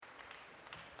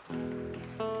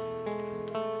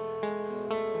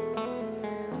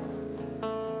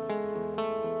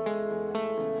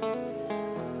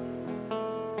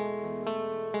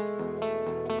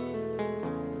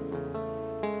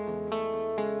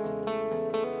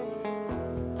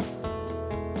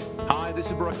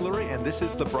is Barak Lurie, and this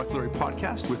is the Barak Lurie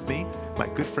Podcast with me, my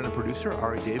good friend and producer,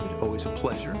 Ari David. Always a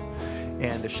pleasure.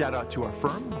 And a shout out to our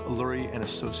firm, Lurie and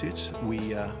Associates.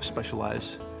 We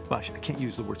specialize, well, I can't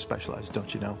use the word specialize,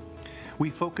 don't you know? We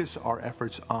focus our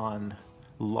efforts on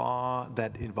law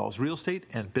that involves real estate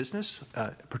and business,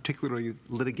 particularly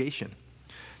litigation.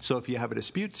 So if you have a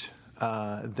dispute,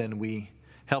 then we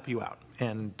help you out.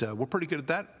 And we're pretty good at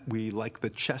that. We like the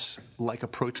chess-like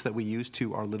approach that we use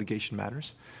to our litigation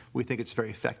matters. We think it's very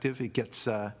effective. It gets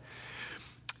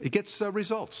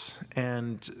results.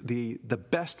 And the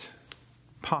best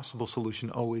possible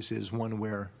solution always is one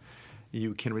where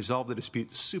you can resolve the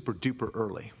dispute super duper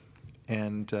early.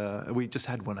 And we just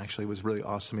had one, actually. It was really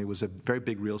awesome. It was a very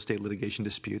big real estate litigation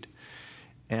dispute.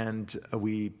 And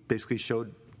we basically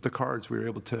showed the cards. We were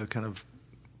able to kind of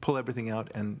pull everything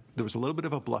out, and there was a little bit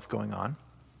of a bluff going on.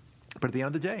 But at the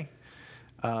end of the day,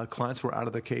 clients were out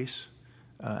of the case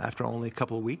after only a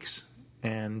couple of weeks,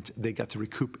 and they got to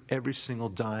recoup every single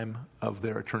dime of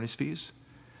their attorney's fees,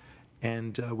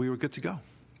 and we were good to go.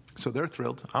 So they're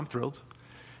thrilled. I'm thrilled.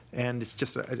 And it's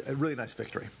just a really nice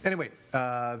victory. Anyway,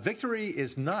 victory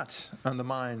is not on the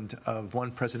mind of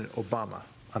one President Obama,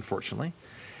 unfortunately.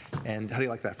 And how do you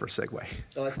like that for a segue?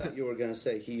 Oh, I thought you were going to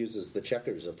say he uses the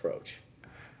checkers approach.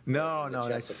 No,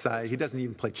 that's he doesn't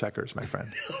even play checkers, my friend.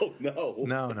 Oh no.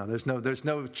 No, there's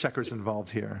no checkers involved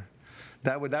here.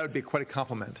 That would be quite a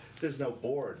compliment. There's no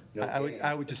board. No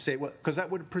I would just say, well, because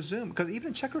that would presume, because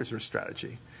even checkers are a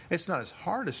strategy. It's not as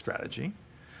hard a strategy,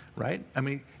 right? I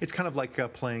mean, it's kind of like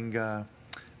playing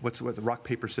what's rock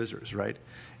paper scissors, right?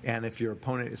 And if your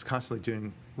opponent is constantly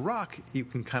doing rock, you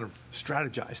can kind of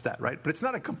strategize that, right? But it's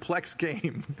not a complex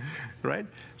game, right?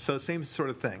 So same sort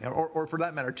of thing, or for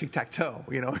that matter, tic-tac-toe.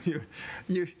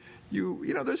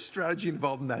 There's strategy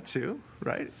involved in that too,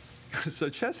 right? So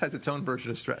chess has its own version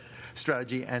of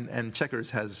strategy, and checkers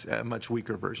has a much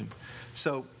weaker version.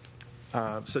 So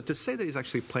to say that he's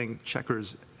actually playing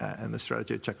checkers and the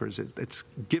strategy of checkers, it's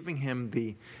giving him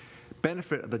the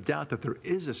benefit of the doubt that there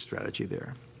is a strategy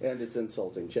there. And it's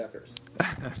insulting checkers.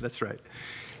 That's right.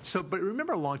 So, but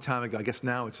remember a long time ago, I guess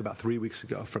now it's about 3 weeks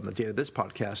ago from the date of this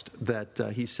podcast,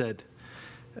 that he said,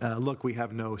 look, we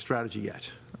have no strategy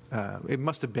yet. It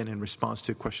must have been in response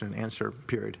to a question and answer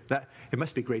period. It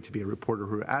must be great to be a reporter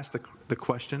who asked the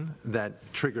question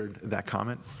that triggered that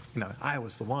comment. I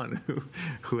was the one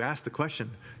who asked the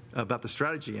question about the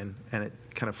strategy, and it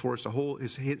kind of forced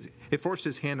it forced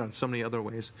his hand on so many other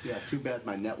ways. Yeah, too bad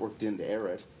my network didn't air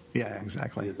it. Yeah,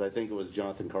 exactly. Because I think it was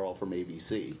Jonathan Karl from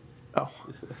ABC. Oh,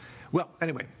 well,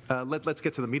 anyway, let's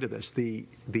get to the meat of this. The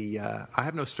I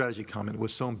have no strategy comment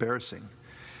was so embarrassing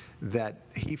that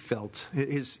he felt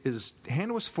his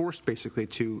hand was forced basically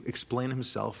to explain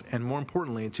himself, and more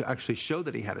importantly, to actually show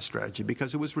that he had a strategy,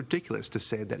 because it was ridiculous to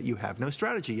say that you have no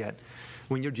strategy yet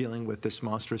when you're dealing with this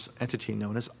monstrous entity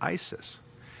known as ISIS.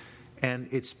 And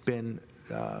it's been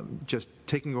just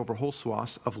taking over whole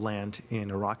swaths of land in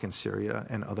Iraq and Syria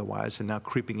and otherwise, and now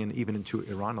creeping in even into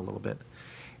Iran a little bit,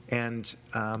 and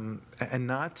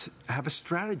not have a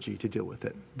strategy to deal with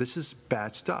it. This is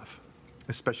bad stuff,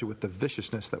 especially with the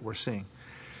viciousness that we're seeing.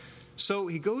 So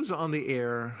he goes on the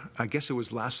air, I guess it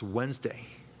was last Wednesday.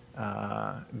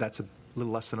 That's a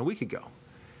little less than a week ago.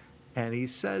 And he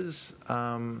says,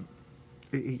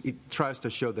 he tries to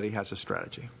show that he has a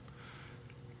strategy.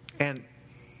 And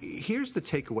here's the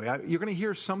takeaway. You're going to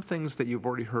hear some things that you've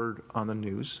already heard on the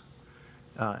news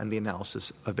and the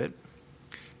analysis of it.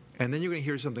 And then you're going to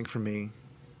hear something from me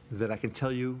that I can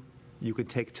tell you could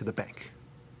take to the bank.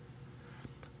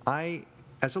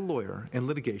 As a lawyer in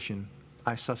litigation,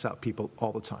 I suss out people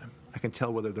all the time. I can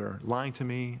tell whether they're lying to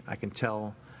me. I can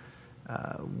tell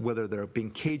whether they're being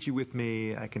cagey with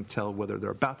me. I can tell whether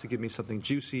they're about to give me something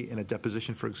juicy in a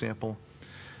deposition, for example.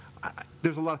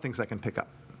 There's a lot of things I can pick up.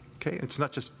 Okay, it's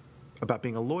not just about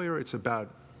being a lawyer. It's about,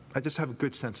 I just have a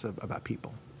good sense about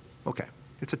people. Okay,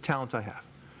 it's a talent I have.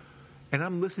 And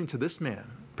I'm listening to this man,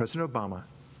 President Obama,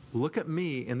 look at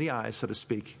me in the eyes, so to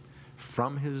speak,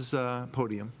 from his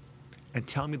podium, and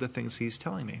tell me the things he's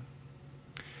telling me.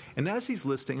 And as he's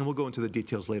listing, and we'll go into the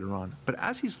details later on, but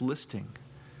as he's listing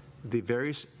the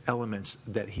various elements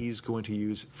that he's going to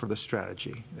use for the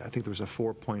strategy, I think there was a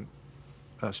 4-point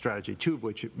strategy, 2 of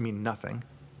which mean nothing,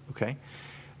 okay?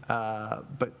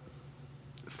 But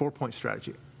 4-point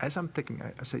strategy. As I'm thinking,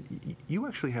 I said, you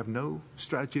actually have no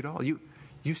strategy at all. You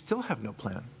still have no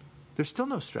plan. There's still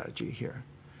no strategy here.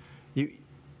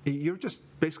 You're just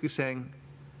basically saying,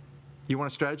 you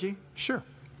want a strategy? Sure.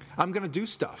 I'm going to do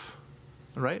stuff,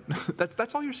 right?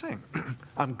 That's all you're saying.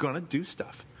 I'm going to do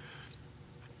stuff.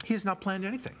 He has not planned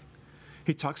anything.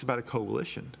 He talks about a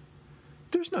coalition.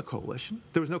 There's no coalition.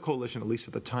 There was no coalition, at least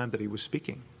at the time that he was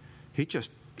speaking. He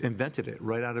just invented it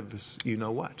right out of his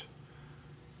you-know-what.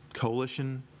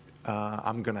 Coalition,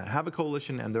 I'm going to have a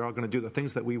coalition, and they're all going to do the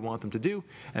things that we want them to do,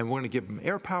 and we're going to give them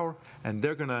air power, and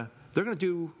they're going to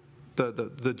do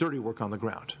the dirty work on the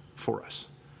ground for us.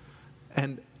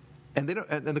 And they don't.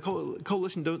 And the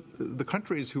coalition don't. The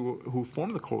countries who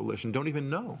form the coalition don't even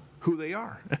know who they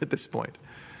are at this point,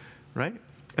 right?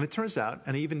 And it turns out,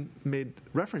 and he even made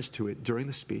reference to it during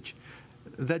the speech,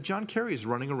 that John Kerry is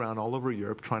running around all over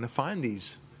Europe trying to find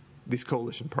these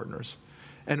coalition partners.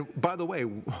 And by the way,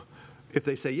 if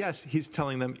they say yes, he's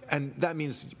telling them, and that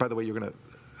means, by the way, you're going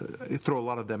to throw a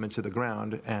lot of them into the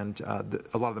ground, and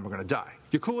a lot of them are going to die.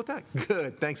 You're cool with that?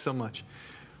 Good. Thanks so much.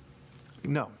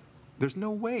 No. There's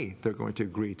no way they're going to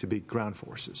agree to be ground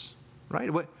forces, right?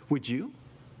 What would you?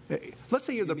 Let's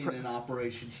say you're You mean in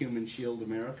Operation Human Shield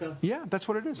America? Yeah, that's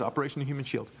what it is, Operation Human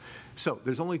Shield. So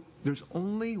there's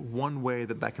only one way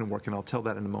that can work, and I'll tell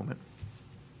that in a moment.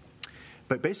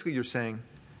 But basically you're saying,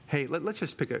 hey, let's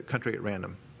just pick a country at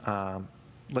random.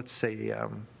 Let's say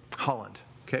Holland.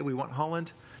 Okay, we want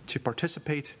Holland to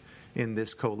participate in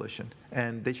this coalition,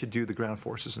 and they should do the ground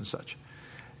forces and such.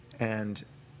 And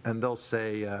they'll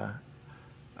say,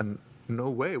 no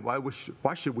way,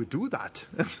 why should we do that?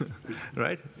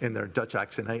 Right? In their Dutch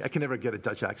accent. I can never get a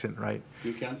Dutch accent, right?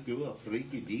 You can't do a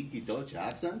freaky deaky Dutch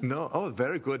accent? No, oh,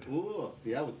 very good. Ooh,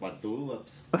 yeah, with my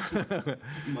tulips.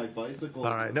 My bicycle.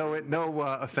 All right, no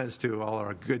offense to all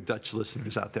our good Dutch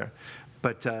listeners out there.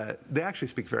 But they actually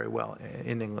speak very well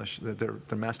in English. Their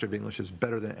mastery of English is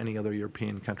better than any other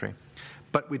European country.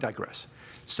 But we digress.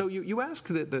 So you ask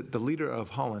the leader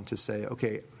of Holland to say,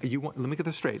 okay, let me get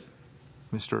this straight,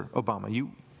 Mr. Obama,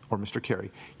 or Mr.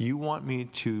 Kerry, you want me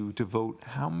to devote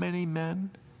how many men?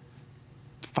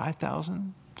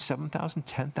 5,000? 7,000,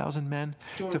 10,000 men?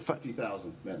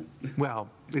 250,000 men. Well,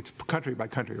 it's country by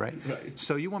country, right? Right.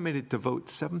 So you want me to devote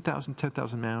 7,000,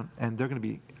 10,000 men, and they're going to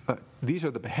be, these are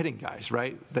the beheading guys,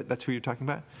 right? That's who you're talking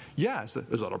about? Yeah. Is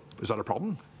that a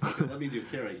problem? Let me do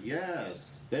Kerry.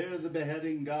 Yes, they're the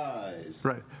beheading guys.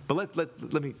 Right. But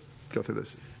let me go through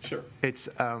this. Sure. It's,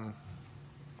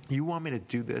 you want me to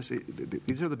do this?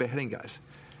 These are the beheading guys.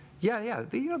 Yeah.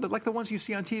 Like the ones you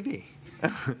see on TV.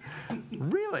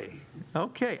 Really?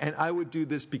 Okay. And I would do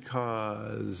this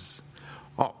because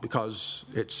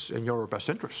it's in your best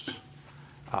interest.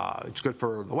 It's good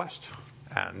for the West.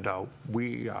 And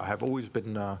we have always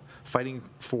been fighting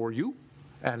for you,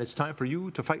 and it's time for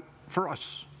you to fight for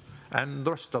us and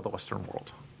the rest of the Western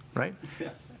world. Right?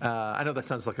 Yeah. I know that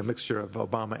sounds like a mixture of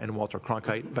Obama and Walter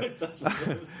Cronkite, but That's what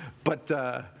it is. but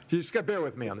you just got to bear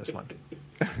with me on this one.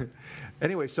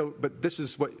 Anyway, but this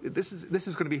is going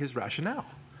to be his rationale,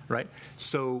 right?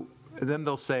 So then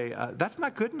they'll say that's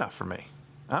not good enough for me.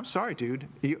 I'm sorry, dude.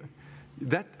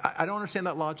 I don't understand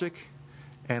that logic,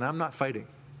 and I'm not fighting.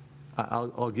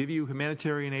 I'll give you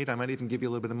humanitarian aid. I might even give you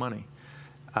a little bit of money.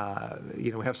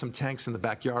 We have some tanks in the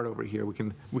backyard over here.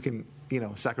 We can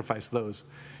sacrifice those.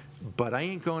 But I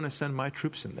ain't going to send my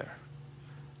troops in there.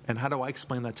 And how do I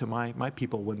explain that to my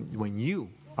people when you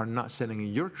are not sending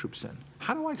your troops in?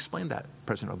 How do I explain that,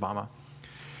 President Obama?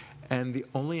 And the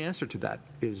only answer to that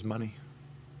is money.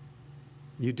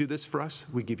 You do this for us,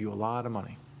 we give you a lot of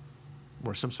money.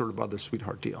 Or some sort of other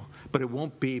sweetheart deal. But it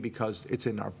won't be because it's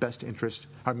in our best interest,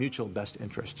 our mutual best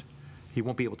interest. He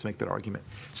won't be able to make that argument.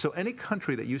 So any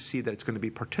country that you see that it's going to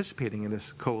be participating in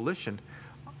this coalition,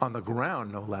 on the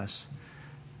ground no less,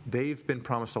 they've been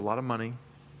promised a lot of money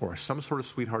or some sort of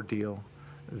sweetheart deal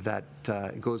that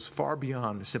goes far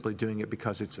beyond simply doing it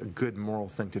because it's a good moral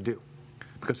thing to do.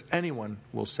 Because anyone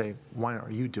will say, why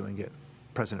aren't you doing it,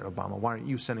 President Obama? Why aren't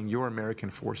you sending your American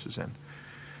forces in?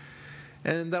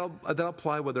 And that'll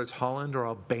apply whether it's Holland or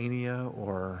Albania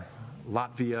or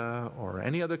Latvia or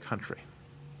any other country.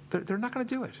 They're not going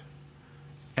to do it.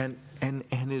 And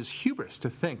it's hubris to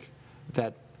think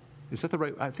that, is that the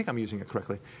right, I think I'm using it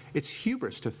correctly. It's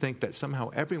hubris to think that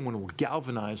somehow everyone will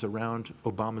galvanize around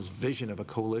Obama's vision of a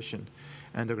coalition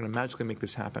and they're going to magically make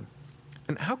this happen.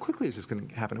 And how quickly is this going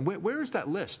to happen? Where is that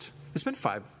list? It's been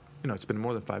it's been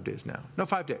more than 5 days now. No,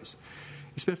 5 days.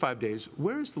 It's been 5 days.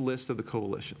 Where is the list of the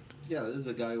coalition? Yeah, this is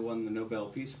a guy who won the Nobel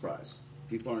Peace Prize.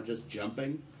 People aren't just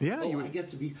jumping. Yeah. I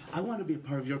want to be a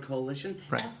part of your coalition.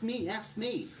 Right. Ask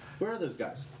me. Where are those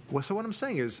guys? Well, so what I'm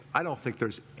saying is, I don't think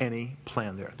there's any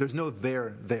plan there. There's no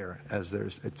there as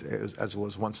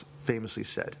was once famously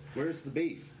said. Where's the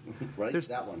beef? Right,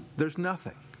 that one. There's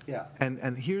nothing. Yeah.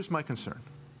 And here's my concern.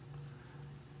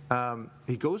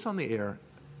 He goes on the air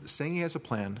saying he has a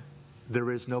plan.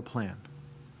 There is no plan.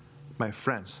 My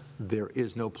friends, there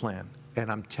is no plan.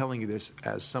 and I'm telling you this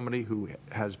as somebody who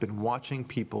has been watching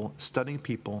people, studying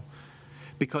people,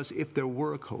 because if there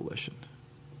were a coalition,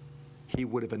 he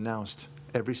would have announced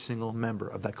every single member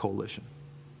of that coalition.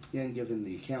 And given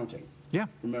the accounting. Yeah.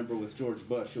 Remember with George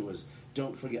Bush, it was,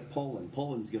 don't forget Poland.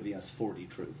 Poland's giving us 40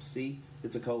 troops. See?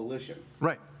 It's a coalition.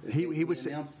 Right. He would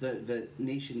announce the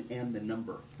nation and the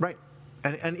number. Right.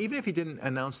 And even if he didn't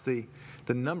announce the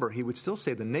number, he would still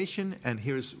say the nation, and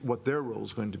here's what their role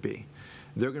is going to be.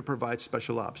 They're going to provide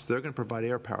special ops. They're going to provide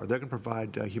air power. They're going to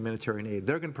provide humanitarian aid.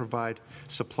 They're going to provide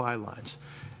supply lines.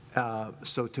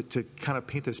 So to kind of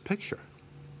paint this picture.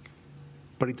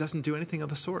 But he doesn't do anything of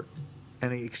the sort.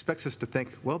 And he expects us to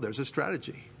think, well, there's a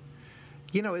strategy.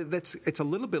 You know, it's a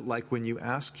little bit like when you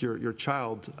ask your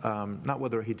child, not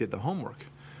whether he did the homework,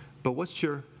 but what's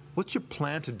your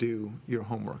plan to do your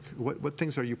homework? What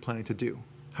things are you planning to do?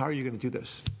 How are you going to do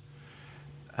this?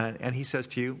 And he says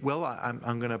to you, well,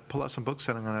 I'm going to pull out some books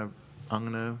and I'm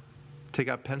going to take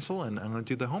out pencil and I'm going to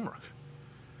do the homework.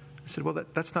 I said, well,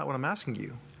 that's not what I'm asking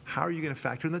you. How are you going to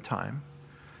factor in the time?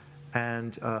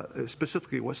 And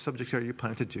specifically, what subjects are you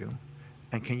planning to do?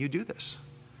 And can you do this?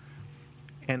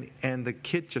 And the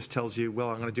kid just tells you, well,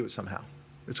 I'm going to do it somehow.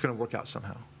 It's going to work out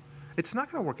somehow. It's not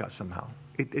going to work out somehow.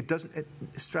 It doesn't.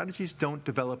 Strategies don't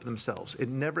develop themselves. It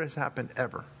never has happened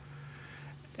ever.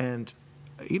 And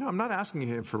I'm not asking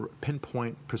you for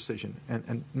pinpoint precision.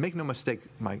 And make no mistake,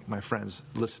 my friends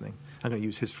listening. I'm going to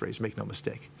use his phrase, make no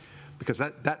mistake, because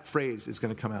that phrase is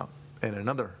going to come out in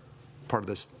another part of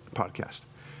this podcast.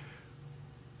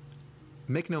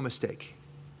 Make no mistake.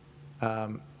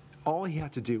 All he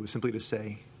had to do was simply to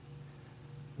say,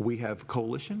 we have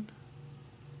coalition.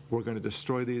 We're going to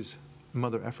destroy these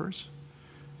mother effers.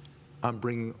 I'm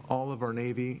bringing all of our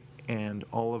Navy and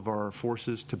all of our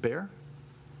forces to bear,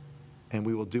 and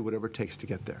we will do whatever it takes to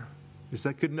get there. Is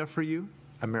that good enough for you,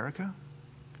 America?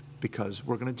 Because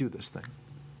we're going to do this thing,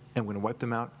 and we're going to wipe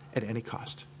them out at any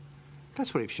cost.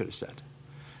 That's what he should have said.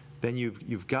 Then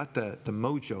you've got the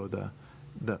mojo,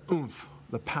 the oomph,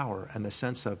 the power, and the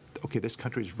sense of, okay, this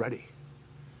country is ready.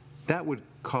 That would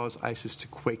cause ISIS to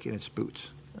quake in its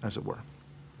boots, as it were.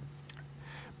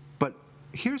 But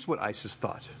here's what ISIS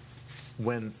thought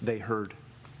when they heard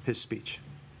his speech.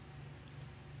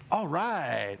 All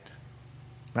right?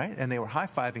 And they were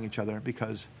high-fiving each other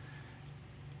because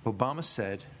Obama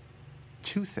said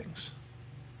two things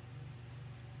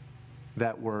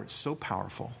that were so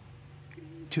powerful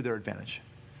to their advantage.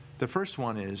 The first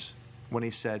one is when he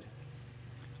said,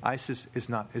 ISIS is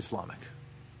not Islamic.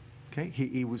 Okay?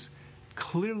 He was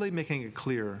clearly making it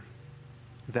clear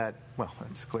that, well,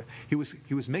 it's clear. He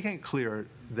was making it clear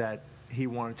that he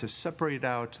wanted to separate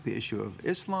out the issue of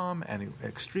Islam and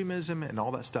extremism and all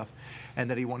that stuff,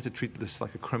 and that he wanted to treat this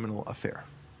like a criminal affair.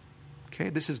 Okay?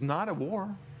 This is not a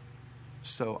war.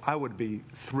 So I would be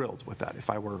thrilled with that. If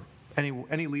I were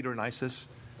any leader in ISIS,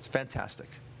 it's fantastic.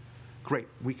 Great.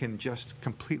 We can just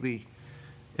completely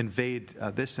invade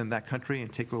this and that country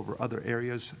and take over other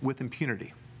areas with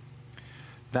impunity.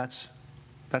 That's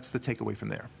the takeaway from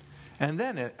there. And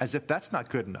then, as if that's not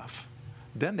good enough,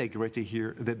 then they get to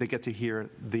hear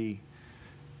the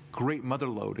great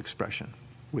motherlode expression,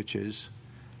 which is,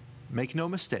 make no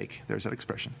mistake, there's that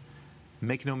expression,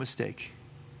 make no mistake,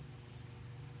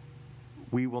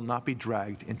 we will not be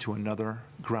dragged into another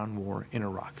ground war in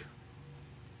Iraq.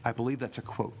 I believe that's a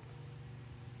quote.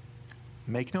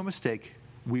 Make no mistake,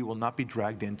 we will not be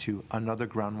dragged into another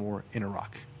ground war in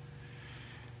Iraq.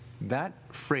 That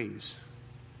phrase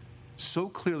so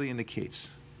clearly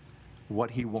indicates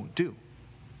what he won't do.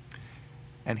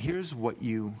 And here's what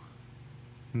you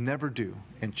never do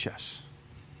in chess.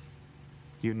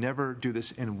 You never do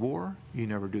this in war. You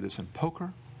never do this in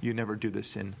poker. You never do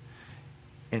this in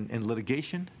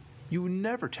litigation. You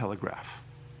never telegraph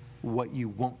what you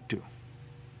won't do.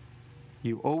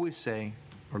 You always say,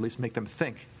 or at least make them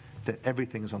think, that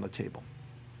everything is on the table,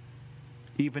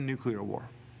 even nuclear war.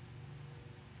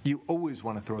 You always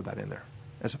want to throw that in there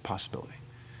as a possibility.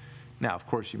 Now, of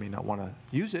course, you may not want to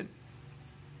use it.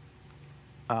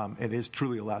 It is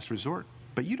truly a last resort,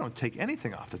 but you don't take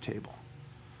anything off the table.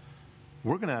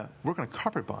 We're gonna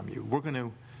carpet bomb you. We're going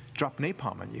to drop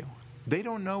napalm on you. They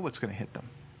don't know what's going to hit them.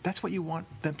 That's what you want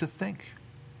them to think.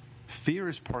 Fear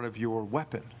is part of your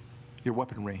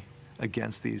weaponry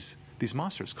against these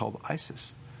monsters called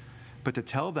ISIS. But to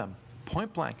tell them,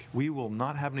 point blank, we will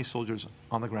not have any soldiers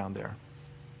on the ground there,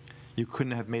 you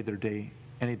couldn't have made their day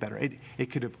any better. It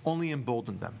could have only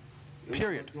emboldened them.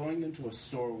 Period. Like going into a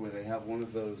store where they have one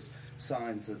of those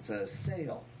signs that says,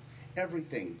 sale,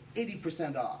 everything,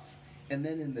 80% off. And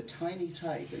then in the tiny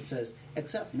type, it says,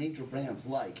 except major brands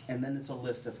like, and then it's a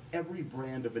list of every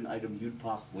brand of an item you'd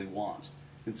possibly want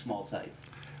in small type.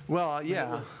 Well,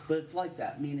 yeah. But it's like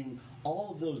that, meaning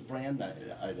all of those brand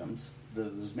items,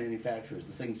 those manufacturers,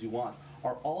 the things you want,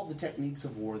 are all the techniques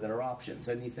of war that are options.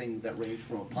 Anything that range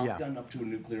from a pop gun up to a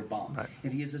nuclear bomb. Right.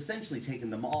 And he has essentially taken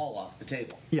them all off the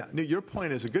table. Yeah, no, your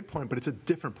point is a good point, but it's a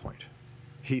different point.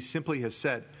 He simply has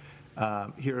said,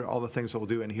 here are all the things that we'll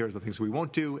do, and here are the things we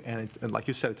won't do. And like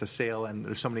you said, it's a sale, and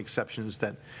there's so many exceptions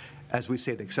that, as we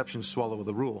say, the exceptions swallow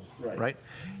the rule, right?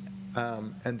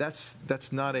 And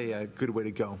that's not a good way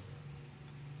to go.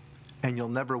 And you'll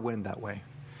never win that way.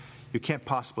 You can't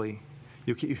possibly.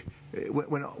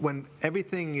 When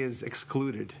everything is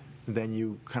excluded, then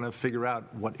you kind of figure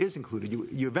out what is included.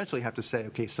 You eventually have to say,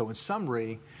 okay, so in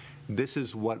summary, this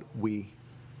is what we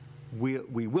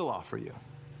will offer you,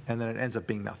 and then it ends up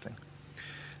being nothing.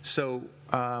 So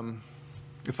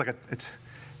it's like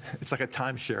a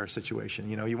timeshare situation.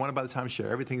 You want to buy the timeshare,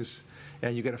 everything's,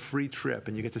 and you get a free trip,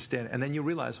 and you get to stand, and then you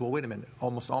realize, well, wait a minute,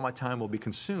 almost all my time will be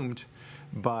consumed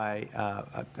by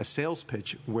a sales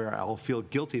pitch where I'll feel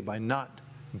guilty by not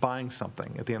buying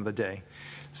something at the end of the day.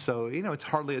 So, it's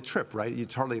hardly a trip, right?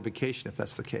 It's hardly a vacation if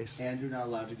that's the case. And you're not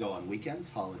allowed to go on weekends,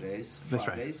 holidays,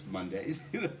 Fridays, Mondays.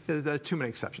 There are too many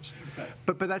exceptions. Right.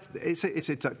 But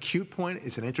it's a cute point.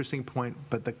 It's an interesting point.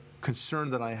 But the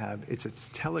concern that I have, it's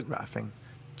telegraphing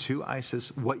to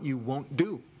ISIS what you won't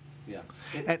do. Yeah.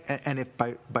 And if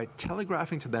by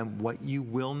telegraphing to them what you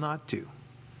will not do,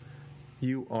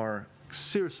 you are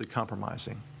seriously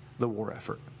compromising the war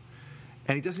effort.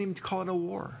 And he doesn't even call it a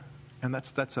war. And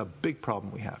that's a big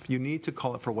problem we have. You need to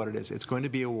call it for what it is. It's going to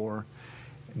be a war.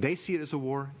 They see it as a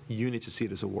war. You need to see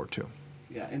it as a war, too.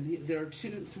 Yeah, and there are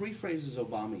three phrases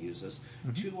Obama uses.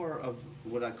 Mm-hmm. Two are of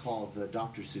what I call the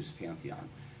Dr. Seuss pantheon.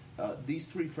 These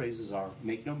three phrases are,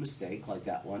 make no mistake, like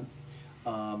that one.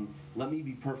 Let me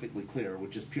be perfectly clear,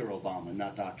 which is pure Obama,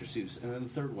 not Dr. Seuss. And then the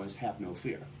third one is have no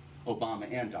fear.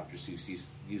 Obama and Dr.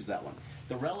 Seuss use that one.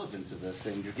 The relevance of this,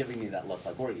 and you're giving me that look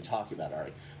like, what are you talking about,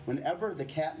 Ari? Whenever the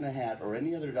Cat in the Hat or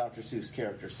any other Dr. Seuss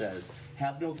character says,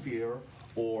 have no fear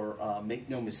or make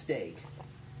no mistake,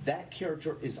 that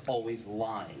character is always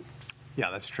lying. Yeah,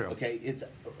 that's true. Okay,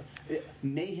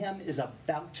 mayhem is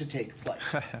about to take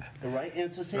place, right? And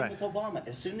it's the same with Obama.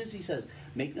 As soon as he says,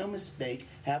 make no mistake,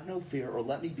 have no fear, or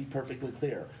let me be perfectly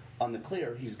clear, on the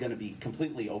clear, he's going to be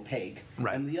completely opaque.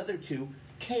 Right. And the other two,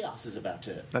 chaos is about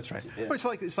to. That's right.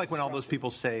 It's like when all those people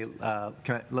say,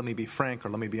 let me be frank, or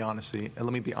let me be honest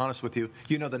with you.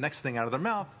 The next thing out of their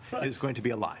mouth is going to be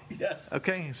a lie. Yes.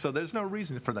 Okay. So there's no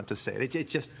reason for them to say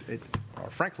it. Or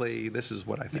frankly, this is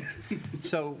what I think.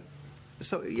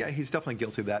 So yeah, he's definitely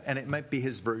guilty of that, and it might be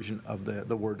his version of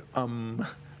the word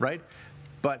right?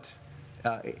 But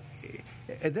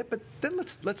then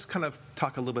let's kind of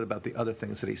talk a little bit about the other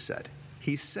things that he said.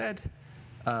 He said,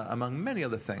 among many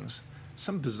other things,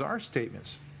 some bizarre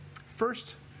statements.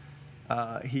 First,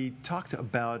 he talked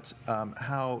about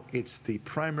how it's the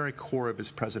primary core of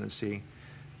his presidency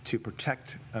to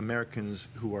protect Americans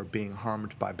who are being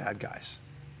harmed by bad guys.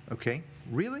 Okay?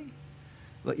 Really?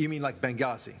 You mean like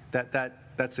Benghazi?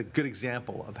 That's a good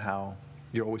example of how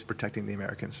you're always protecting the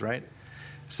Americans, right?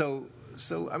 So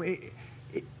I mean,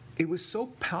 it was so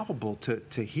palpable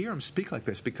to hear him speak like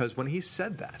this, because when he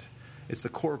said that, it's the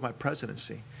core of my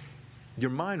presidency, your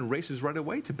mind races right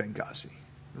away to Benghazi,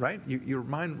 right? Your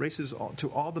mind races to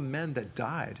all the men that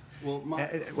died.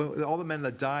 All the men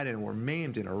that died and were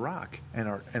maimed in Iraq and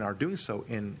are doing so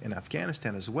in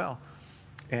Afghanistan as well,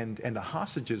 and the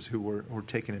hostages who were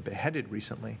taken and beheaded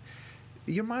recently.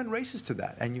 Your mind races to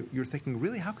that, and you're thinking,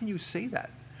 really, how can you say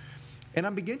that? And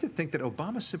I'm beginning to think that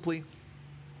Obama simply,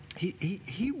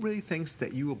 he really thinks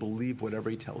that you will believe whatever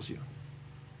he tells you.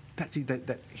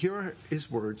 That here are his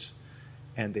words,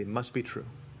 and they must be true.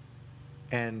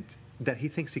 And that he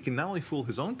thinks he can not only fool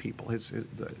his own people, his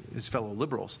fellow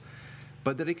liberals,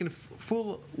 but that he can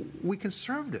fool we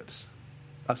conservatives,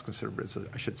 us conservatives,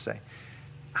 I should say.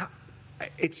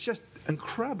 It's just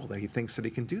incredible that he thinks that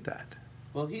he can do that.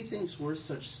 Well, he thinks we're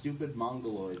such stupid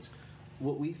mongoloids.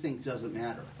 What we think doesn't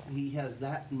matter. He has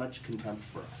that much contempt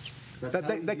for us.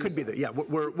 That could be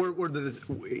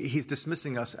he's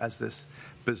dismissing us as this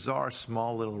bizarre,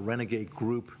 small, little renegade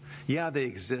group. Yeah, they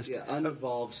exist. Yeah,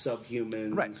 unevolved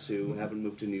subhumans who haven't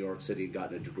moved to New York City and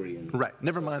gotten a degree in. Right.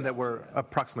 Never mind that we're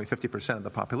approximately 50% of the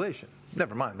population.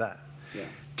 Never mind that. Yeah.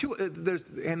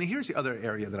 And here's the other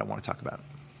area that I want to talk about,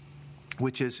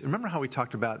 which is, remember how we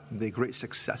talked about the great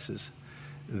successes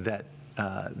that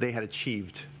they had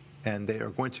achieved, and they are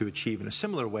going to achieve in a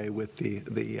similar way with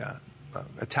the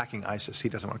attacking ISIS. He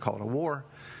doesn't want to call it a war,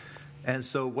 And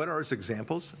so what are his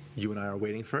examples? You and I are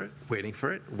waiting for it, waiting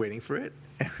for it, waiting for it.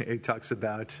 He talks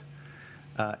about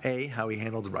A, how he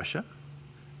handled Russia,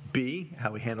 B,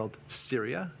 how he handled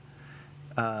Syria,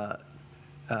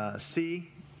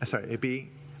 B,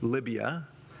 Libya,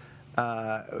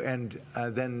 and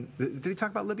then did he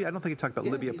talk about Libya? I don't think he talked about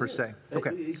Libya per se.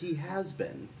 Okay, he has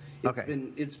been.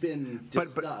 It's been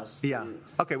discussed.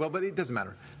 Okay. Well, but it doesn't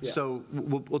matter. Yeah. So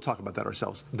we'll talk about that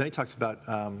ourselves. Then he talks about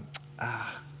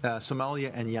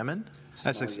Somalia and Yemen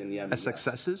as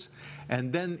successes,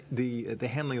 and then the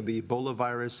handling of the Ebola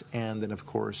virus, and then of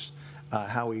course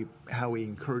how he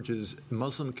encourages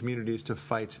Muslim communities to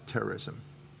fight terrorism.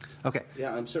 Okay.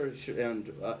 Yeah, I'm sure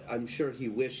he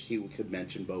wished he could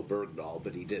mention Bo Bergdahl,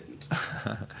 but he didn't.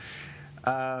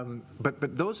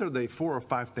 But those are the 4 or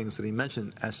 5 things that he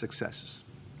mentioned as successes,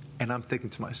 and I'm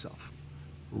thinking to myself,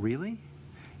 really?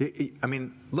 I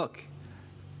mean, look,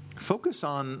 focus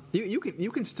on you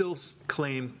can still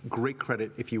claim great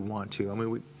credit if you want to. I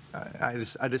mean,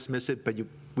 I dismiss it, but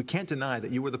we can't deny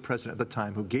that you were the president at the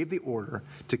time who gave the order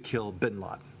to kill bin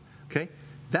Laden. Okay,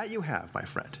 that you have, my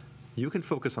friend. You can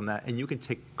focus on that, and you can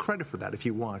take credit for that if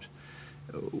you want.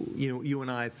 You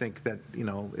and I think that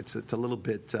it's a little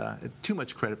bit too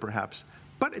much credit, perhaps,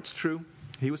 but it's true.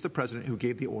 He was the president who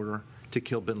gave the order to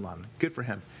kill bin Laden. Good for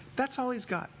him. That's all he's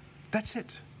got. That's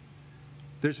it.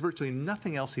 There's virtually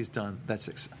nothing else he's done that's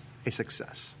a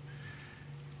success.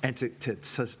 And to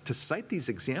cite these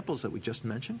examples that we just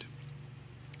mentioned,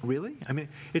 really? I mean,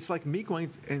 it's like me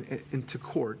going into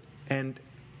court and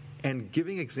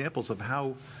giving examples of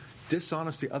how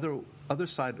dishonest the other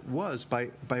side was by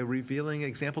revealing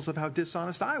examples of how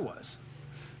dishonest I was.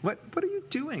 What are you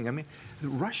doing? I mean,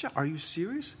 Russia, are you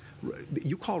serious?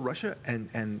 You call Russia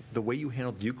and the way you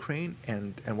handled Ukraine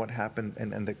and what happened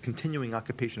and the continuing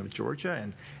occupation of Georgia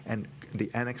and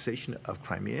the annexation of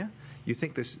Crimea, you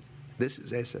think this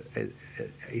is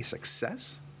a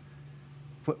success?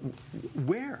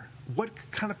 Where? What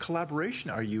kind of collaboration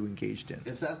are you engaged in?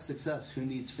 If that's success, who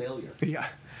needs failure? Yeah.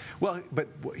 Well, but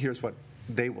here's what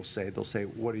they will say. They'll say,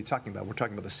 what are you talking about? We're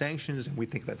talking about the sanctions, and we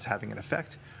think that's having an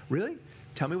effect. Really?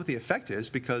 Tell me what the effect is,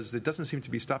 because it doesn't seem to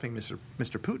be stopping Mr.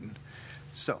 Putin.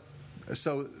 So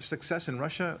success in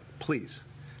Russia, please.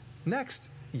 Next,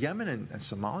 Yemen and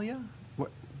Somalia?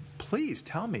 Please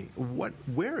tell me,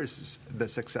 where is the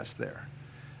success there?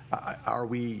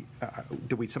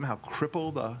 Did we somehow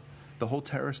cripple the whole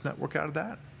terrorist network out of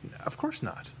that? Of course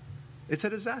not. It's a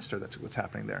disaster. That's what's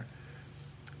happening there.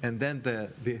 And then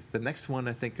the next one,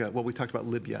 I think, we talked about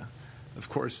Libya, of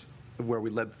course, where we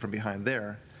led from behind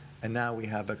there, and now we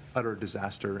have an utter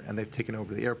disaster, and they've taken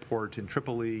over the airport in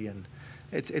Tripoli, and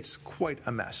it's quite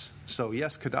a mess. So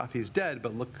yes, Gaddafi is dead,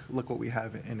 but look what we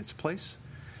have in its place.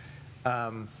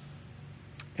 And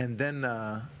then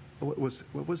what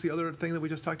was the other thing that we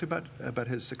just talked about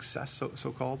his success,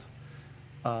 so-called?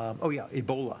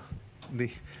 Ebola, the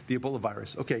Ebola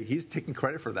virus. Okay, he's taking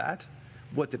credit for that.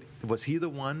 Was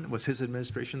his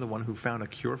administration the one who found a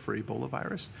cure for Ebola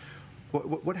virus?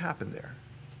 What happened there?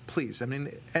 Please, I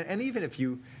mean, and even if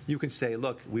you can say,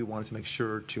 look, we wanted to make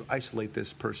sure to isolate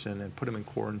this person and put him in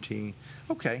quarantine,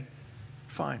 okay,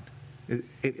 fine.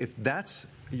 If that's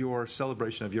your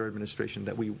celebration of your administration,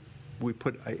 that we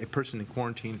put a person in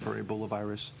quarantine for Ebola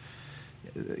virus,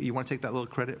 you want to take that little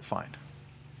credit? Fine.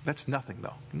 That's nothing,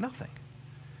 though. Nothing.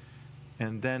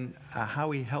 And then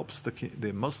how he helps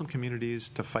the Muslim communities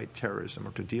to fight terrorism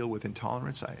or to deal with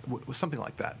intolerance, something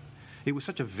like that. It was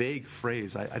such a vague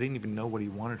phrase. I didn't even know what he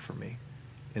wanted from me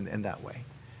in that way.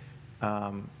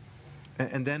 And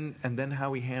then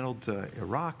how he handled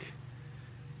Iraq.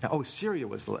 Syria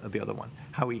was the other one.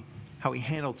 How he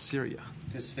handled Syria.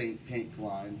 His pink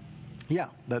line. Yeah,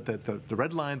 the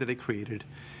red line that he created.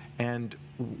 And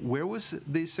where was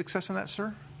the success in that,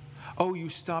 sir? Oh, you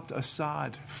stopped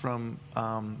Assad from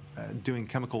doing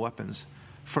chemical weapons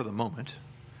for the moment.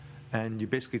 And you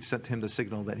basically sent him the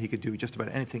signal that he could do just about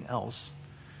anything else.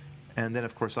 And then,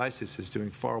 of course, ISIS is doing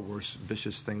far worse,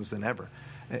 vicious things than ever.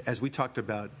 As we talked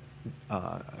about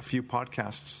a few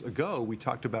podcasts ago, we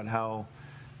talked about how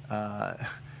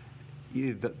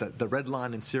the red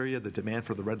line in Syria, the demand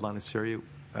for the red line in Syria,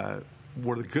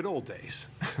 were the good old days.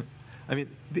 I mean,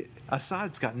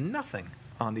 Assad's got nothing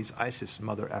on these ISIS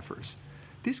mother effers.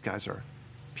 These guys are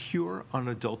pure,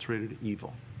 unadulterated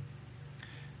evil.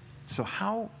 So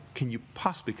how can you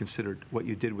possibly consider what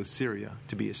you did with Syria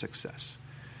to be a success?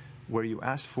 Where you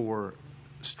asked for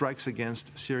strikes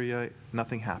against Syria,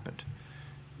 nothing happened.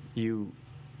 You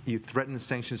threatened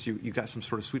sanctions, you got some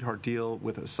sort of sweetheart deal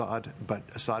with Assad, but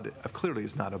Assad clearly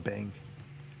is not obeying.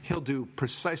 He'll do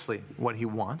precisely what he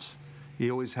wants.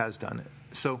 He always has done it.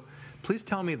 So Please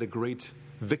tell me the great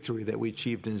victory that we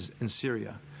achieved in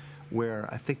Syria, where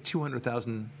I think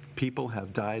 200,000 people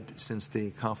have died since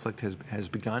the conflict has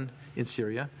begun in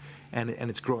Syria, and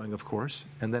it's growing, of course.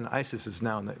 And then ISIS is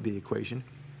now in the equation.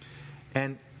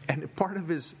 And part of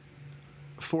his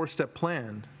four-step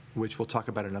plan, which we'll talk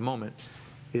about in a moment,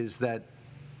 is that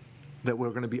we're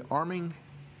going to be arming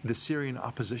the Syrian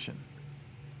opposition.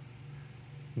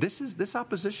 This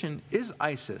opposition is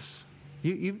ISIS.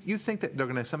 You think that they're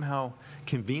going to somehow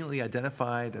conveniently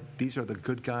identify that these are the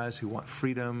good guys who want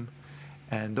freedom,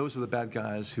 and those are the bad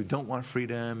guys who don't want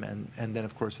freedom, and then,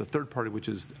 of course, the third party, which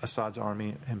is Assad's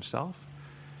army himself?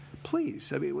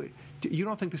 Please. I mean, you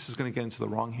don't think this is going to get into the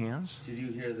wrong hands? Did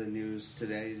you hear the news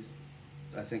today?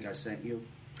 I think I sent you.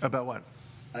 About what?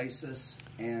 ISIS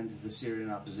and the Syrian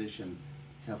opposition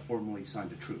have formally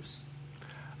signed a truce.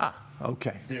 Ah,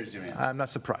 okay. There's your answer. I'm not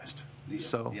surprised.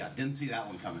 Yeah, didn't see that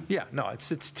one coming. Yeah, no,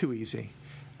 it's too easy.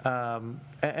 And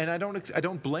I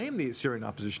don't blame the Syrian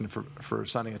opposition for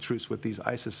signing a truce with these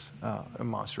ISIS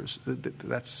monsters.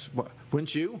 That's what,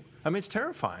 wouldn't you? I mean, it's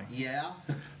terrifying. Yeah.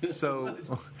 So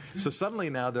suddenly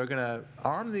now they're going to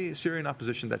arm the Syrian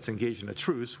opposition that's engaged in a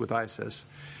truce with ISIS.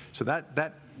 So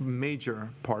that major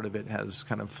part of it has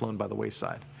kind of flown by the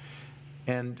wayside.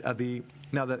 And the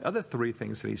other three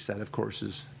things that he said, of course,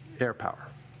 is air power.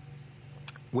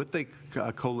 With a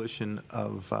coalition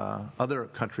of other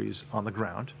countries on the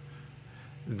ground,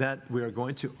 that we are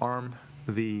going to arm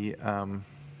the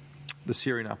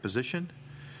Syrian opposition,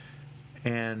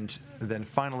 and then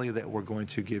finally that we're going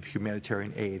to give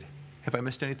humanitarian aid. Have I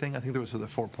missed anything? I think those are the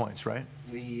 4 points, right?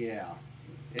 Yeah.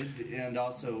 And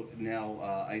also now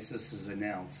ISIS has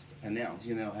announced,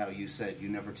 you know how you said you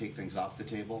never take things off the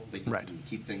table, but you can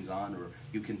keep things on, or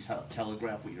you can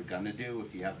telegraph what you're going to do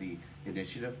if you have the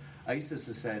initiative. ISIS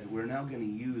has said we're now going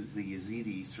to use the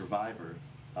Yazidi survivor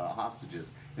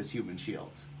hostages as human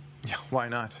shields. Yeah, why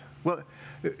not? Well,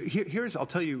 I'll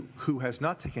tell you who has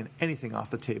not taken anything off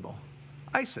the table.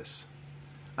 ISIS.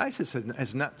 ISIS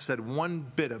has not said one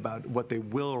bit about what they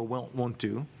will or won't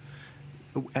do.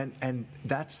 And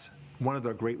that's one of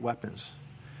their great weapons,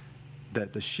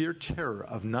 that the sheer terror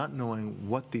of not knowing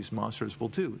what these monsters will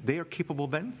do. They are capable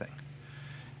of anything.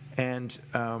 And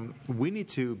we need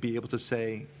to be able to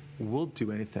say, we'll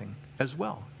do anything as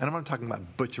well. And I'm not talking about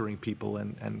butchering people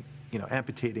and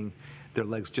amputating their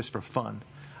legs just for fun.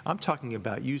 I'm talking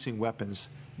about using weapons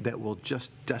that will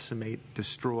just decimate,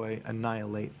 destroy,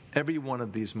 annihilate every one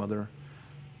of these mother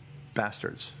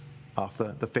bastards off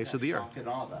the face of the earth. Shock and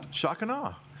awe, then. Shock and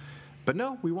awe. But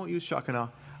no, we won't use shock and awe.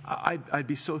 I'd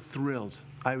be so thrilled.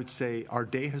 I would say our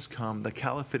day has come. The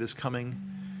caliphate is coming.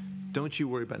 Don't you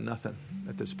worry about nothing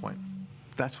at this point.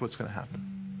 That's what's going to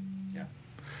happen. Yeah.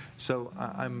 So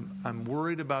I'm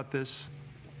worried about this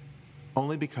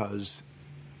only because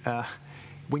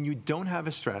when you don't have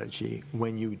a strategy,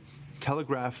 when you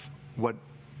telegraph what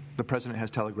the president has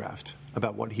telegraphed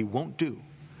about what he won't do,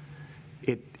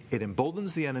 it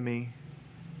emboldens the enemy,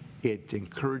 it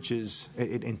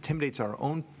intimidates our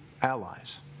own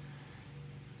allies,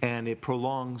 and it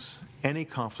prolongs any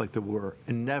conflict that we're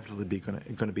inevitably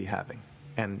going to be having,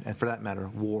 and for that matter,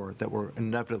 war that we're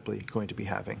inevitably going to be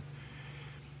having.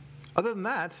 Other than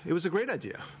that, it was a great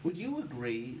idea. Would you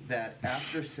agree that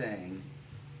after saying,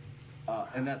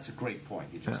 and that's a great point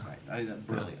you just made, I mean,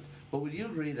 brilliant, but would you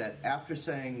agree that after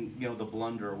saying, the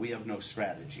blunder, we have no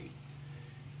strategy,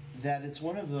 that it's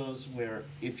one of those where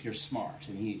if you're smart,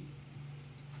 and he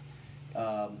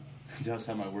does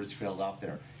have my words trailed off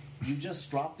there, you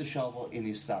just drop the shovel and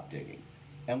you stop digging.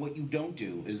 And what you don't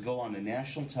do is go on a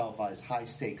national televised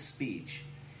high-stakes speech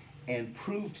and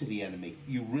prove to the enemy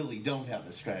you really don't have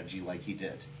a strategy like he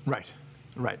did. Right.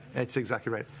 That's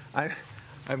exactly right.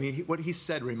 I mean, what he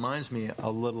said reminds me a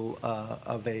little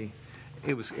of it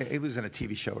was in a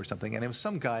TV show or something, and it was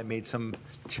some guy made some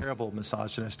terrible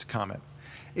misogynist comment.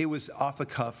 It was off the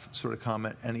cuff sort of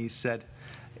comment, and he said,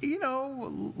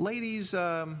 ladies,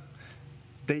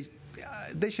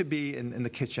 they should be in the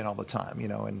kitchen all the time,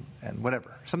 and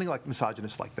whatever, something like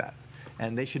misogynist like that,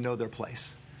 and they should know their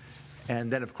place.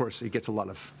 And then, of course, he gets a lot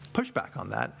of pushback on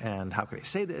that, and how can he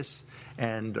say this?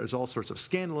 And there's all sorts of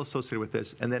scandal associated with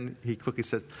this. And then he quickly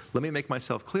says, let me make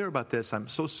myself clear about this. I'm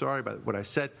so sorry about what I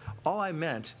said. All I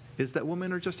meant is that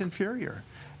women are just inferior,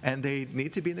 and they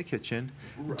need to be in the kitchen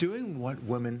doing what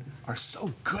women are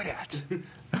so good at,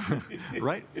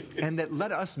 right? And that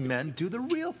let us men do the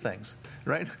real things,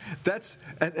 right?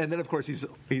 And then, of course,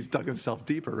 he's dug himself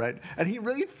deeper, right? And he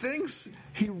really thinks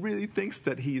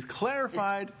that he's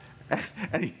clarified.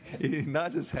 And he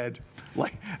nods his head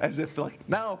as if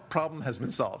now problem has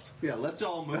been solved. Yeah, let's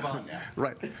all move on now.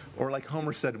 Right. Or like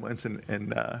Homer said once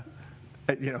in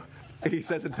He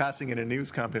says in passing in a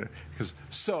news comment, because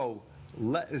so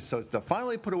to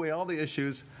finally put away all the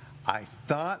issues, I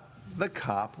thought the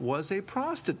cop was a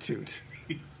prostitute.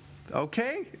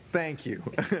 Okay, thank you.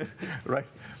 Right.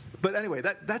 But anyway,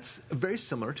 that's very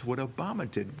similar to what Obama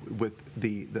did with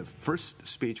the first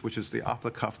speech, which is the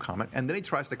off-the-cuff comment, and then he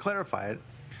tries to clarify it,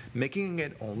 making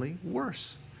it only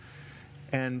worse.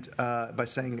 And by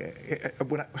saying,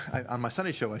 on my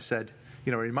Sunday show, I said,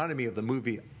 it reminded me of the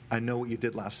movie I Know What You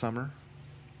Did Last Summer.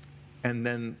 And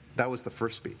then that was the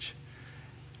first speech.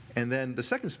 And then the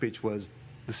second speech was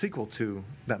the sequel to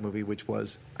that movie, which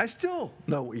was, I Still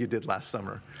Know What You Did Last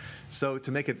Summer. So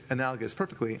to make it analogous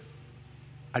perfectly,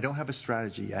 I don't have a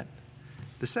strategy yet.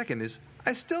 The second is,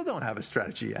 I still don't have a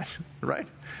strategy yet, right?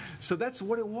 So that's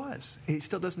what it was. He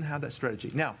still doesn't have that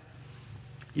strategy. Now,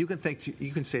 you can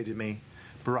say to me,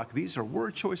 Barak, these are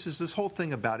word choices. This whole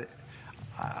thing about it,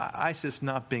 ISIS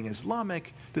not being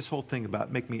Islamic, this whole thing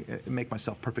about make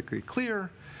myself perfectly clear,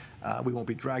 we won't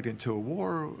be dragged into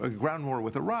a ground war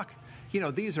with Iraq.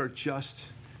 These are just,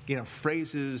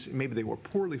 phrases. Maybe they were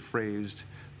poorly phrased,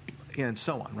 and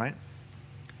so on, right?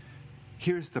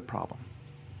 Here's the problem.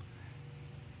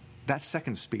 That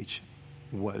second speech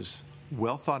was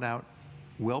well thought out,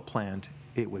 well planned.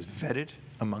 It was vetted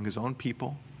among his own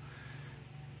people.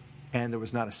 And there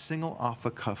was not a single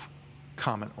off-the-cuff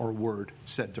comment or word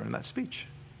said during that speech.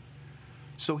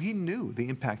 So he knew the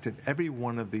impact of every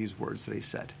one of these words that he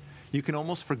said. You can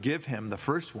almost forgive him the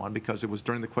first one because it was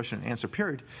during the question and answer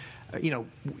period.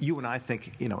 You and I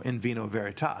think, in vino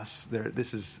veritas.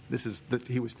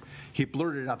 He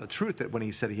blurted out the truth that when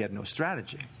he said he had no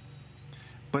strategy.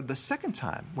 But the second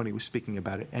time when he was speaking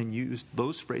about it and used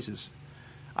those phrases,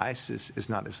 ISIS is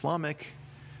not Islamic.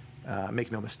 Make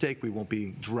no mistake, we won't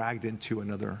be dragged into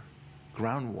another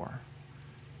ground war.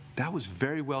 That was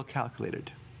very well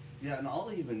calculated. Yeah, and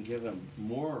I'll even give him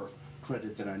more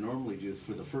credit than I normally do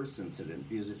for the first incident,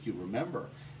 because if you remember,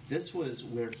 this was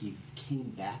where he came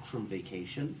back from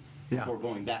vacation before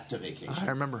going back to vacation. I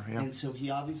remember, yeah. And so he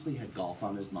obviously had golf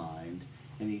on his mind,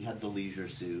 and he had the leisure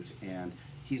suit, and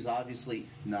he's obviously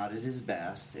not at his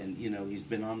best, and, he's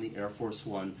been on the Air Force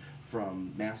One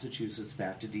from Massachusetts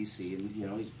back to D.C.,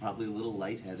 and, he's probably a little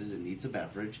lightheaded and needs a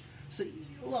beverage. So,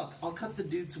 look, I'll cut the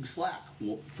dude some slack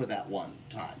for that one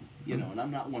time, and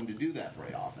I'm not one to do that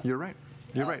very often. You're right.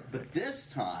 You're right. But this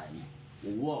time,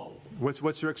 whoa.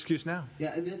 What's your excuse now?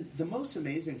 Yeah, and then the most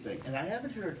amazing thing, and I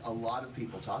haven't heard a lot of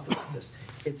people talk about this,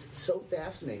 it's so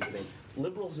fascinating to me.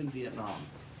 Liberals in Vietnam,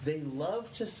 they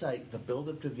love to cite the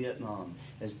build-up to Vietnam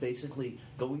as basically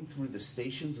going through the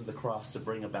stations of the cross to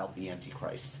bring about the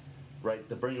Antichrist. Right,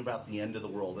 to bring about the end of the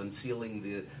world and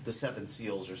sealing the seven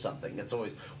seals or something. It's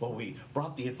always, we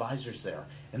brought the advisors there,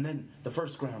 and then the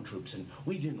first ground troops, and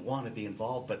we didn't want to be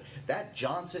involved, but that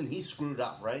Johnson, he screwed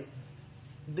up, right?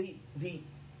 The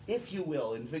if you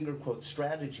will, in finger quotes,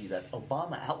 strategy that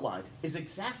Obama outlined is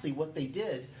exactly what they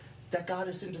did that got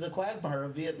us into the quagmire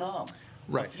of Vietnam.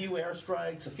 Right. A few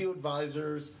airstrikes, a few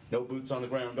advisors, no boots on the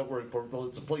ground, don't worry,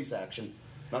 it's a police action,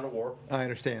 not a war. I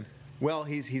understand. Well,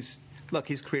 he's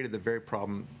created the very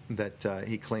problem that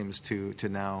he claims to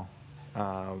now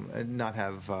not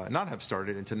have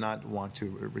started and to not want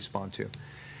to respond to.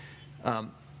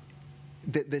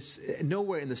 This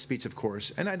nowhere in the speech, of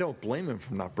course, and I don't blame him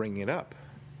for not bringing it up,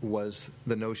 was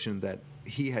the notion that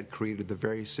he had created the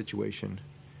very situation,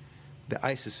 the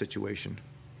ISIS situation,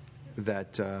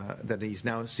 that he's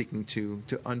now seeking to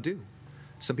undo.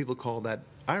 Some people call that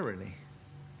irony,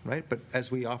 right? But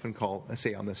as we often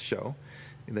say on this show,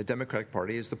 the Democratic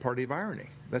Party is the party of irony.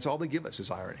 That's all they give us is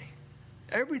irony.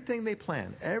 Everything they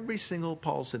plan, every single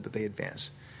policy that they advance,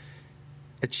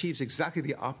 achieves exactly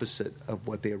the opposite of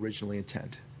what they originally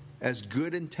intend. As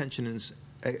good intentioned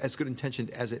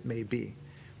as it may be,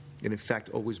 it in fact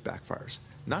always backfires.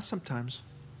 Not sometimes,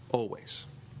 always.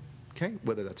 Okay?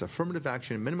 Whether that's affirmative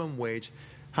action, minimum wage,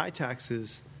 high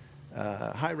taxes,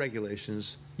 high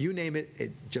regulations, you name it,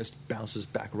 it just bounces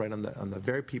back right on the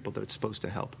very people that it's supposed to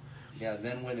help. Yeah, and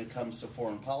then when it comes to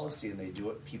foreign policy and they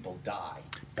do it, people die.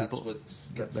 That's what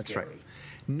gets scary. Right.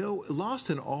 No,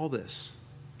 lost in all this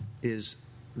is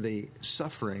the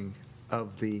suffering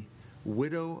of the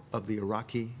widow of the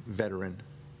Iraqi veteran,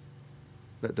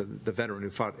 the veteran who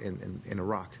fought in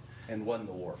Iraq. And won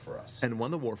the war for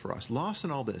us. Lost in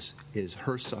all this is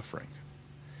her suffering.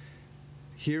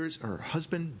 Here's her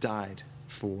husband died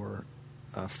for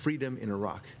freedom in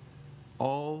Iraq,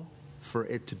 all for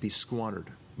it to be squandered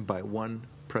by one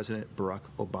President Barack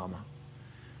Obama.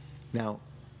 Now,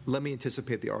 let me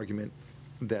anticipate the argument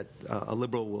that a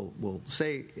liberal will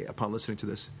say upon listening to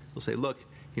this. They'll say, look,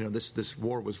 this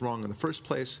war was wrong in the first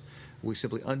place. We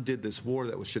simply undid this war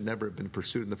that should never have been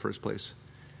pursued in the first place.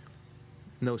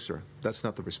 No, sir, that's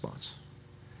not the response.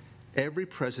 Every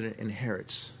president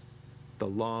inherits the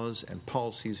laws and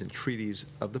policies and treaties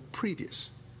of the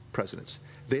previous presidents.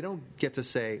 They don't get to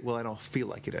say, well, I don't feel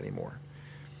like it anymore.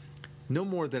 No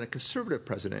more than a conservative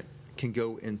president can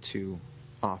go into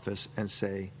office and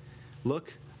say,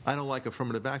 look, I don't like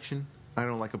affirmative action, I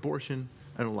don't like abortion,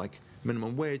 I don't like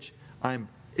minimum wage, I'm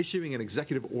issuing an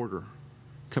executive order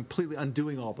completely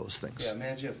undoing all those things. Yeah,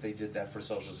 imagine if they did that for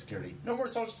Social Security. No more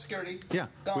Social Security. Yeah,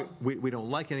 gone. We don't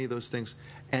like any of those things.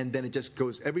 And then it just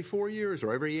goes every 4 years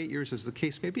or every 8 years, as the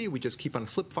case may be. We just keep on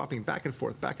flip-flopping back and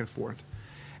forth, back and forth.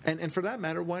 And for that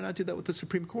matter, why not do that with the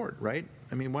Supreme Court, right?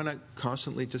 I mean, why not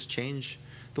constantly just change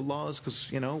the laws?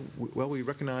 Because, we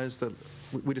recognize that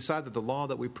we decide that the law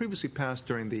that we previously passed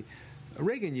during the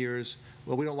Reagan years,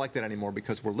 well, we don't like that anymore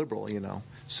because we're liberal,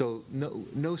 So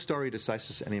no stare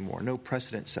decisis anymore, no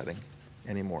precedent setting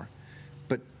anymore.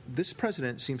 But this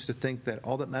president seems to think that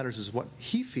all that matters is what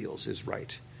he feels is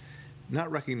right,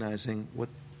 not recognizing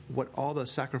what all the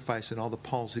sacrifice and all the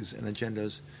policies and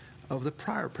agendas of the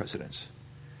prior presidents.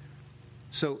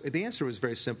 So the answer was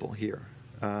very simple here.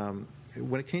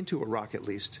 When it came to Iraq, at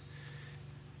least,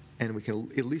 and we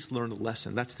can at least learn the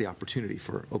lesson, that's the opportunity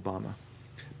for Obama.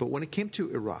 But when it came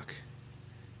to Iraq,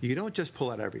 you don't just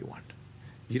pull out everyone.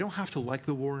 You don't have to like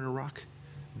the war in Iraq,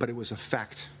 but it was a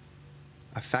fact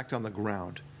on the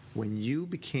ground. When you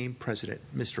became president,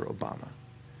 Mr. Obama,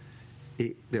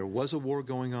 there was a war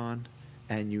going on,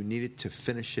 and you needed to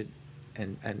finish it,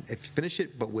 and finish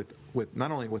it, but with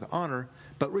not only with honor,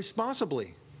 but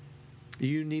responsibly.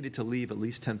 You needed to leave at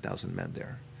least 10,000 men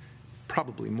there,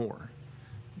 probably more,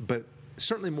 but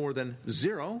certainly more than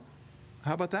zero.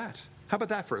 How about that? How about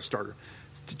that for a starter?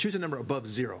 To choose a number above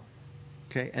zero,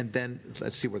 okay, and then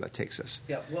let's see where that takes us.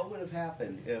 Yeah, what would have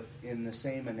happened if, in the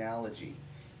same analogy,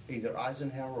 either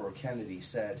Eisenhower or Kennedy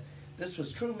said, this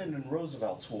was Truman and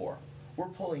Roosevelt's war. We're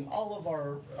pulling all of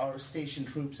our stationed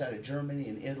troops out of Germany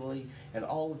and Italy and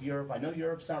all of Europe. I know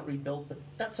Europe's not rebuilt, but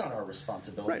that's not our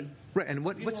responsibility. Right. And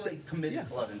what's committed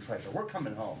blood and treasure? We're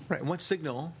coming home. Right. And what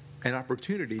signal and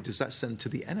opportunity does that send to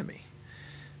the enemy?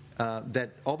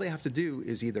 That all they have to do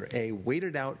is either A, wait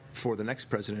it out for the next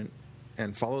president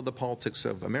and follow the politics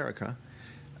of America,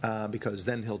 because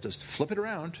then he'll just flip it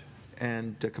around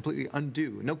and completely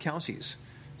undo, no counties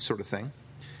sort of thing.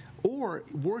 Or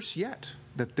worse yet,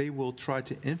 that they will try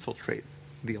to infiltrate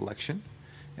the election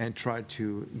and try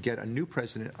to get a new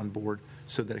president on board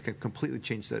so that it can completely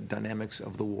change the dynamics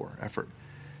of the war effort.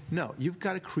 No, you've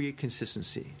got to create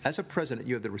consistency. As a president,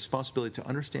 you have the responsibility to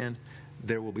understand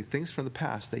there will be things from the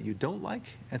past that you don't like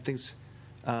and things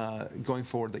going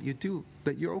forward that you do,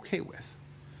 that you're okay with.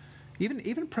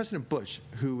 Even President Bush,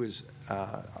 who is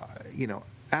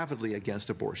avidly against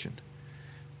abortion,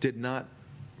 did not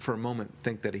for a moment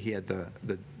think that he had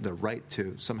the right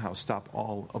to somehow stop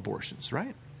all abortions,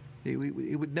 right? It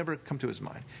would never come to his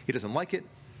mind. He doesn't like it,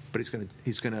 but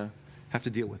he's going to have to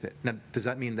deal with it. Now, does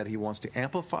that mean that he wants to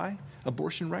amplify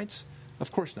abortion rights?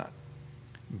 Of course not.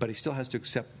 But he still has to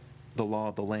accept the law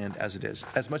of the land as it is,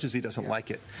 as much as he doesn't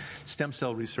like it. Stem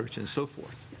cell research and so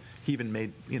forth. He even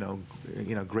made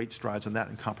great strides on that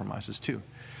and compromises too.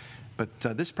 But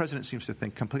this president seems to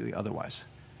think completely otherwise.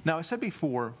 Now, I said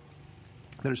before,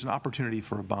 there's an opportunity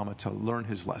for Obama to learn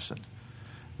his lesson,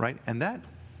 right? And that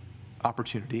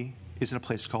opportunity is in a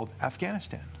place called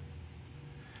Afghanistan.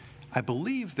 I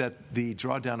believe that the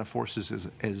drawdown of forces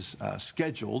is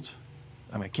scheduled.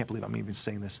 I mean, I can't believe I'm even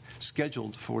saying this.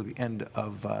 Scheduled for the end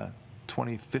of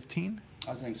 2015?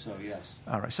 I think so, yes.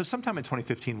 All right. So sometime in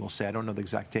 2015, we'll say. I don't know the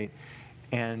exact date.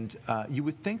 And you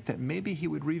would think that maybe he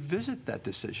would revisit that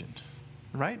decision,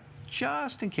 right?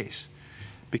 Just in case.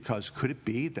 Because could it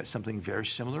be that something very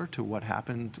similar to what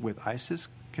happened with ISIS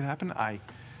could happen?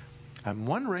 I'm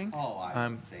wondering. Oh, I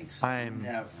don't think so.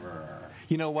 Never.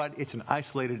 You know what? It's an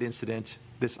isolated incident,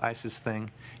 this ISIS thing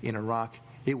in Iraq.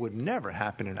 It would never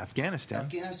happen in Afghanistan.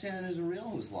 Afghanistan is a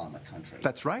real Islamic country.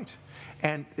 That's right.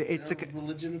 And it's a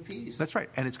religion of peace. That's right.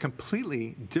 And it's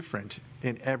completely different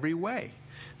in every way.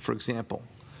 For example,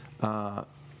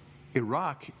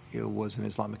 Iraq was an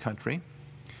Islamic country,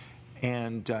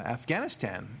 and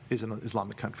Afghanistan is an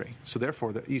Islamic country. So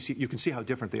therefore, you can see how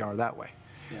different they are that way.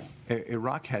 Yeah.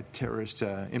 Iraq had terrorist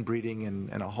inbreeding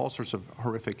and all sorts of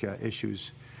horrific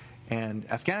issues. And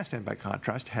Afghanistan, by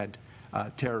contrast, had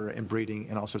terror inbreeding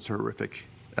and all sorts of horrific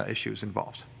issues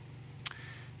involved.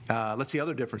 Let's see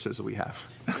other differences that we have.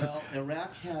 Well,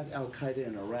 Iraq had al-Qaeda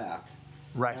in Iraq,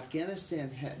 Right. Afghanistan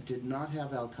did not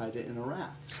have Al Qaeda in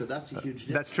Iraq, so that's a huge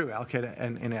difference. That's true. Al Qaeda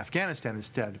in Afghanistan is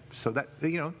dead. So that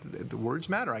the words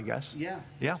matter, I guess. Yeah.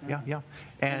 Yeah.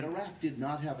 And Iraq did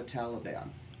not have a Taliban.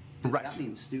 Right. That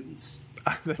means students.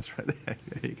 That's right. There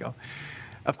you go.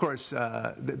 Of course,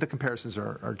 the comparisons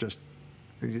are just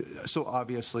so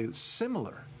obviously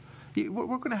similar. We're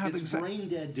going to have it's brain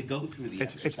dead to go through the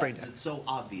exercise. It's brain dead. It's so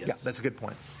obvious. Yeah, that's a good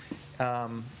point.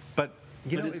 But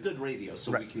it's good radio,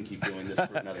 so we can keep doing this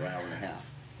for another hour and a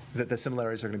half. The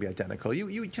similarities are going to be identical.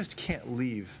 You just can't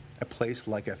leave a place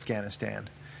like Afghanistan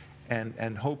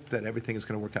and hope that everything is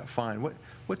going to work out fine.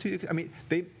 What do you? I mean,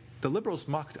 the liberals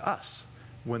mocked us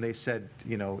when they said,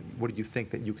 what did you think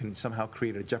that you can somehow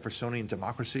create a Jeffersonian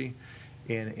democracy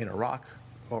in Iraq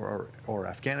or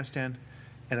Afghanistan?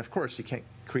 And of course, you can't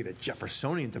create a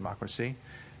Jeffersonian democracy,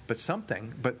 but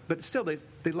something. But still,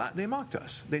 they mocked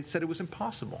us. They said it was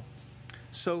impossible.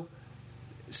 So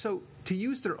to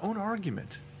use their own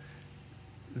argument,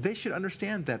 they should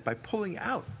understand that by pulling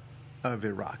out of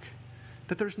Iraq,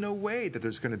 that there's no way that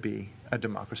there's going to be a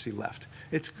democracy left.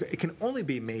 It can only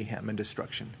be mayhem and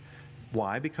destruction.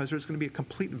 Why? Because there's going to be a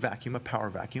complete vacuum, a power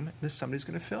vacuum, that somebody's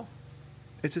going to fill.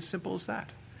 It's as simple as that.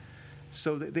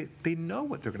 So they know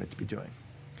what they're going to be doing.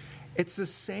 It's the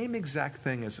same exact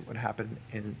thing as what happened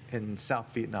in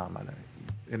South Vietnam,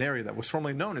 an area that was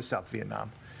formerly known as South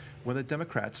Vietnam, when the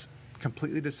Democrats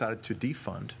completely decided to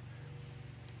defund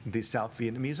the South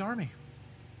Vietnamese army.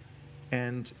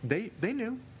 And they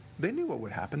knew what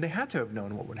would happen. They had to have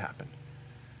known what would happen.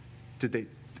 Did they?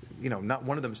 Not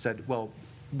one of them said, "Well,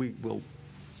 we will."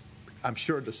 I'm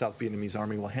sure the South Vietnamese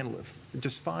army will handle it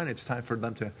just fine. It's time for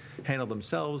them to handle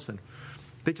themselves, and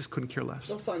they just couldn't care less.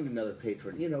 They'll find another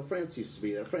patron. France used to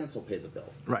be there. France will pay the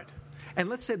bill. Right. And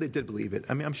let's say they did believe it.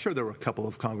 I mean, I'm sure there were a couple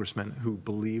of congressmen who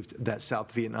believed that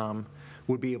South Vietnam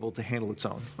would be able to handle its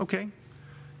own. Okay.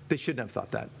 They shouldn't have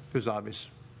thought that. It was obvious.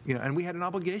 And we had an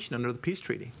obligation under the peace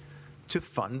treaty to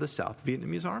fund the South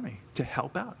Vietnamese army, to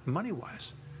help out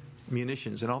money-wise,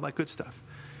 munitions and all that good stuff.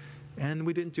 And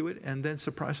we didn't do it, and then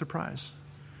surprise, surprise,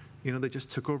 they just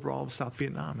took over all of South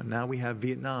Vietnam, and now we have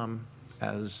Vietnam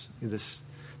as this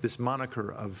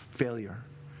moniker of failure.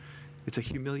 It's a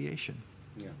humiliation.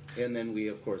 Yeah, and then we,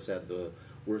 of course, had the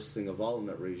worst thing of all in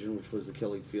that region, which was the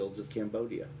killing fields of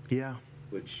Cambodia. Yeah.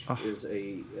 Which is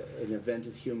an event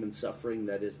of human suffering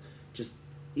that is just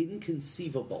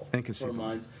inconceivable for our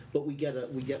minds. But we get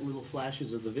little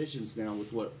flashes of the visions now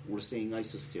with what we're seeing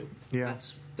ISIS do. Yeah.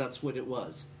 That's what it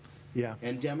was. Yeah.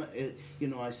 And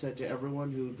I said to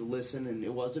everyone who listened, and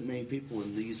it wasn't many people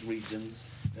in these regions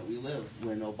that we live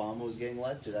when Obama was getting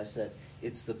elected, I said,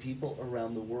 it's the people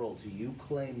around the world who you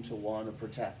claim to want to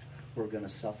protect who are going to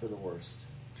suffer the worst.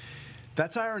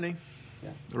 That's irony.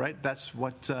 Yeah. Right? That's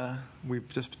what we've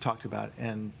just talked about.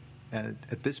 And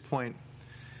at this point,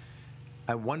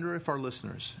 I wonder if our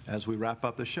listeners, as we wrap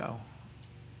up the show,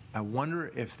 I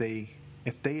wonder if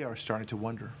they are starting to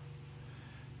wonder.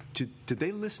 Did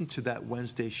they listen to that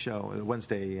Wednesday show, the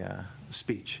Wednesday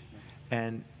speech,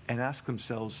 and ask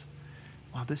themselves,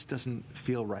 wow, this doesn't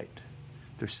feel right.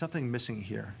 There's something missing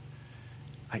here.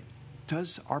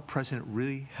 Does our president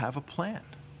really have a plan?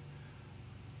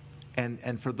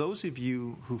 And for those of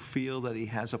you who feel that he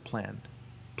has a plan,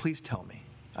 please tell me.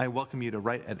 I welcome you to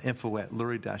write at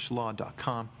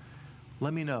info@lurie-law.com.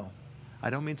 Let me know.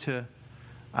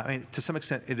 To some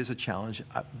extent, it is a challenge,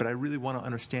 but I really want to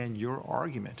understand your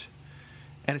argument.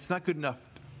 And it's not good enough,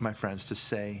 my friends, to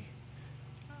say,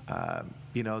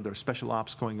 there's special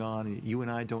ops going on. You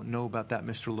and I don't know about that,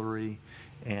 Mr. Lurie,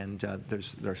 and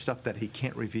there's stuff that he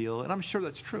can't reveal, and I'm sure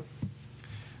that's true.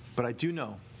 But I do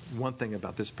know one thing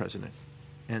about this president,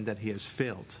 and that he has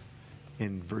failed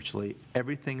in virtually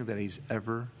everything that he's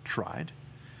ever tried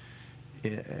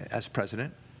as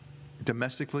president,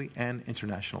 domestically and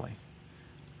internationally.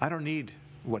 I don't need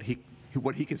what he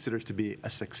considers to be a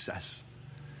success.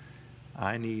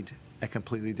 I need a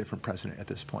completely different president at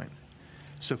this point.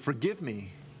 So forgive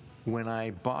me when I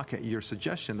balk at your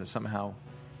suggestion that somehow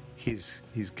he's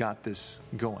got this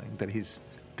going, that he's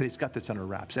got this under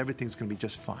wraps. Everything's going to be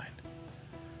just fine.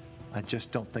 I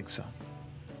just don't think so.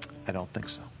 I don't think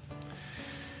so.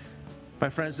 My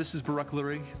friends, this is Barak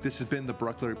Lurie. This has been the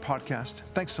Barak Lurie Podcast.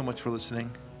 Thanks so much for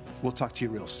listening. We'll talk to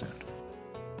you real soon.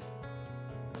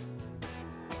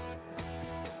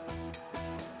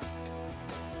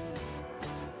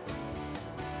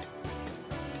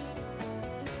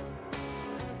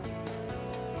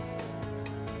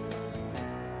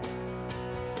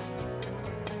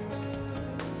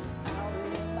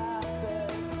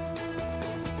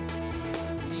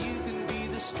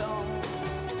 Stone,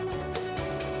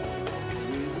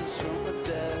 Jesus from the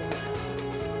dead.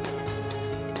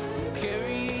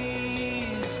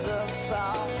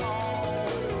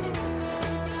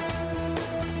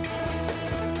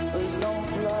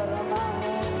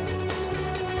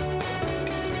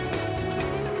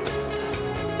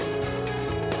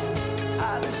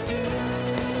 do.